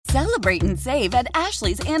Celebrate and save at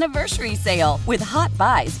Ashley's Anniversary Sale. With Hot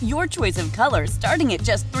Buys, your choice of colors starting at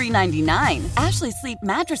just $3.99. Ashley Sleep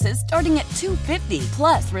mattresses starting at $2.50.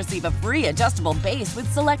 Plus, receive a free adjustable base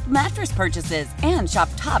with select mattress purchases. And shop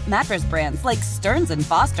top mattress brands like Stearns &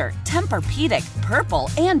 Foster, Tempur-Pedic, Purple,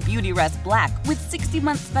 and Beautyrest Black with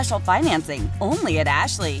 60-month special financing. Only at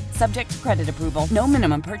Ashley. Subject to credit approval. No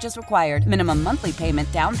minimum purchase required. Minimum monthly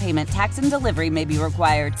payment, down payment, tax, and delivery may be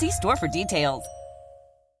required. See store for details.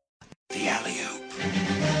 The alley-oop.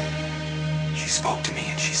 She spoke to me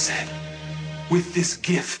and she said, with this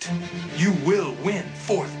gift, you will win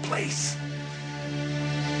 4th place.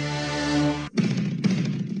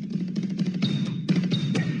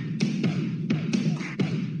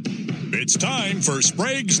 It's time for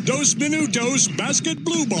Sprague's Dos Minutos Basket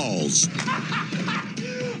Blue Balls.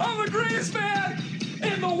 I'm the greatest man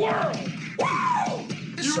in the world. Wow!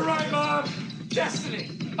 You're right, Mom. Destiny.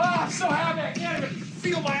 Oh, I'm so happy I can't even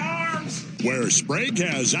feel my arms. Where Sprague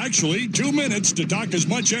has actually 2 minutes to talk as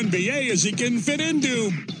much NBA as he can fit into,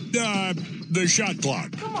 the shot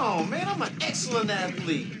clock. Come on, man. I'm an excellent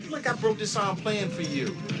athlete. Like I broke this arm playing for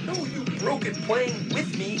you. No, you broke it playing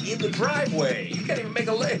with me in the driveway. You can't even make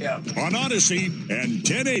a layup. On Odyssey and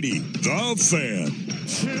 1080, The Fan.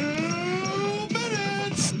 2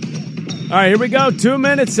 minutes. All right, here we go. 2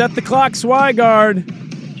 minutes. Set the clock, Swigard.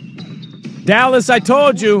 Dallas, I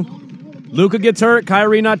told you. Luka gets hurt.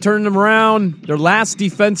 Kyrie not turning him around. They're last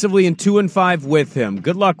defensively and 2-5 with him.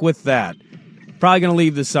 Good luck with that. Probably going to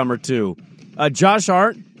leave this summer, too. Josh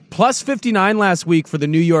Hart, plus 59 last week for the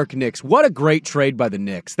New York Knicks. What a great trade by the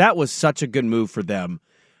Knicks. That was such a good move for them.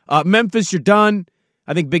 Memphis, you're done.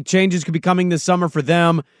 I think big changes could be coming this summer for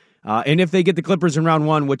them. And if they get the Clippers in round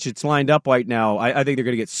 1, which it's lined up right now, I think they're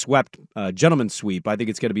going to get swept, gentleman's sweep. I think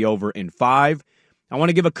it's going to be over in 5. I want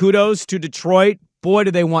to give a kudos to Detroit. Boy,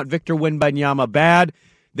 do they want Victor Wembanyama bad.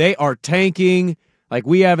 They are tanking like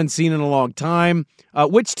we haven't seen in a long time.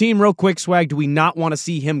 Which team, real quick, Swag, do we not want to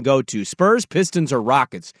see him go to? Spurs, Pistons, or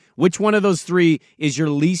Rockets? Which one of those 3 is your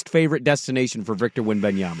least favorite destination for Victor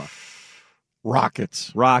Wembanyama?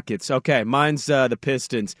 Rockets. Okay, mine's the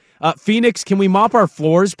Pistons. Phoenix, can we mop our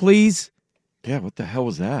floors, please? Yeah, what the hell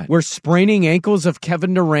was that? We're spraining ankles of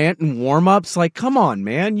Kevin Durant in warm-ups. Like, come on,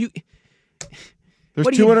 man. There's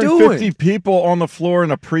what 250 people on the floor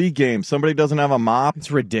in a pregame. Somebody doesn't have a mop. It's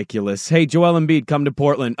ridiculous. Hey, Joel Embiid, come to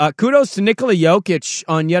Portland. Kudos to Nikola Jokic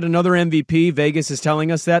on yet another MVP. Vegas is telling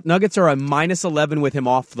us that. Nuggets are a -11 with him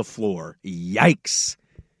off the floor. Yikes.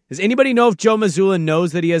 Does anybody know if Joe Mazzulla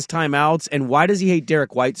knows that he has timeouts, and why does he hate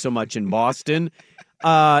Derek White so much in Boston?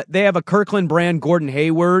 They have a Kirkland brand Gordon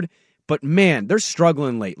Hayward, but man, they're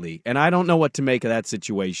struggling lately, and I don't know what to make of that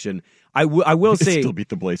situation. I will say... They still beat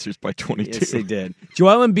the Blazers by 22. Yes, they did.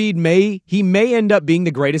 Joel Embiid may end up being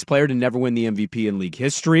the greatest player to never win the MVP in league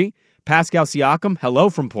history. Pascal Siakam, hello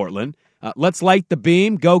from Portland. Let's light the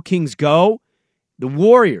beam. Go Kings, go. The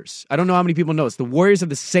Warriors, I don't know how many people know this, the Warriors have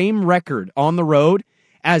the same record on the road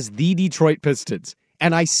as the Detroit Pistons,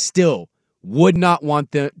 and I still would not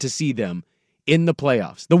want to see them in the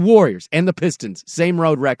playoffs. The Warriors and the Pistons, same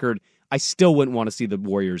road record. I still wouldn't want to see the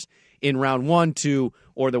Warriors in round 1, 2,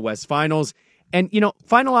 or the West Finals. And,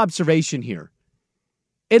 final observation here.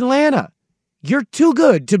 Atlanta, you're too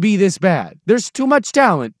good to be this bad. There's too much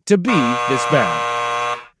talent to be this bad.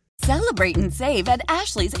 Celebrate and save at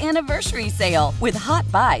Ashley's Anniversary Sale. With Hot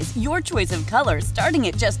Buys, your choice of colors starting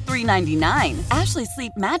at just $3.99. Ashley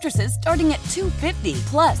Sleep mattresses starting at $2.50.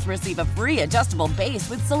 Plus, receive a free adjustable base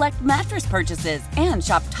with select mattress purchases. And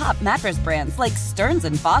shop top mattress brands like Stearns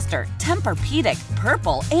 & Foster, Tempur-Pedic,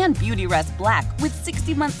 Purple, and Beautyrest Black with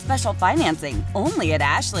 60-month special financing. Only at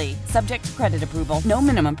Ashley. Subject to credit approval. No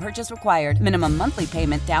minimum purchase required. Minimum monthly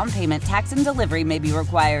payment, down payment, tax, and delivery may be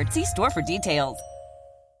required. See store for details.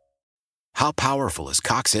 How powerful is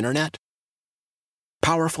Cox Internet?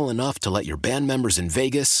 Powerful enough to let your band members in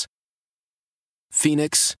Vegas,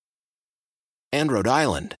 Phoenix, and Rhode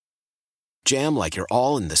Island jam like you're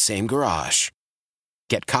all in the same garage.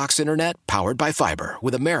 Get Cox Internet powered by fiber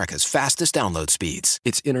with America's fastest download speeds.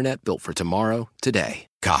 It's internet built for tomorrow, today.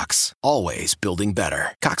 Cox, always building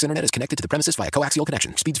better. Cox Internet is connected to the premises via coaxial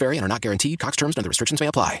connection. Speeds vary and are not guaranteed. Cox terms and other restrictions may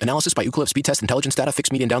apply. Analysis by Ookla Speed Test Intelligence Data.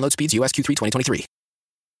 Fixed median download speeds. US Q3 2023.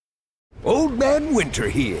 Old Man Winter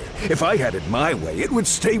here. If I had it my way, it would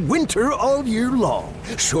stay winter all year long.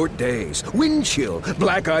 Short days, wind chill,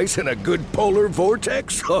 black ice, and a good polar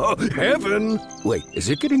vortex. Oh, heaven. Wait, is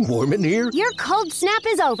it getting warm in here? Your cold snap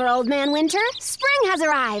is over, Old Man Winter. Spring has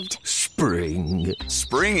arrived. Spring? spring.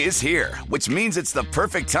 Spring is here, which means it's the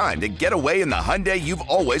perfect time to get away in the Hyundai you've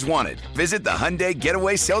always wanted. Visit the Hyundai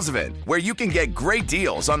Getaway Sales Event, where you can get great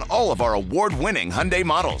deals on all of our award-winning Hyundai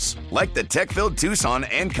models, like the tech-filled Tucson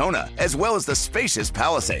and Kona, as well as the spacious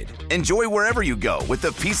Palisade. Enjoy wherever you go with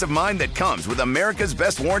the peace of mind that comes with America's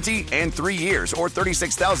best warranty and 3 years or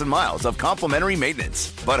 36,000 miles of complimentary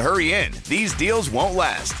maintenance. But hurry in, these deals won't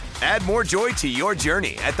last. Add more joy to your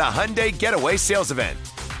journey at the Hyundai Getaway Sales Event.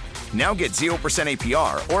 Now get 0%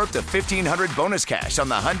 APR or up to $1,500 bonus cash on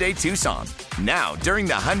the Hyundai Tucson. Now, during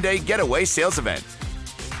the Hyundai Getaway Sales Event.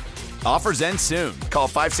 Offers end soon. Call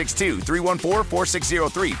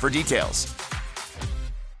 562-314-4603 for details.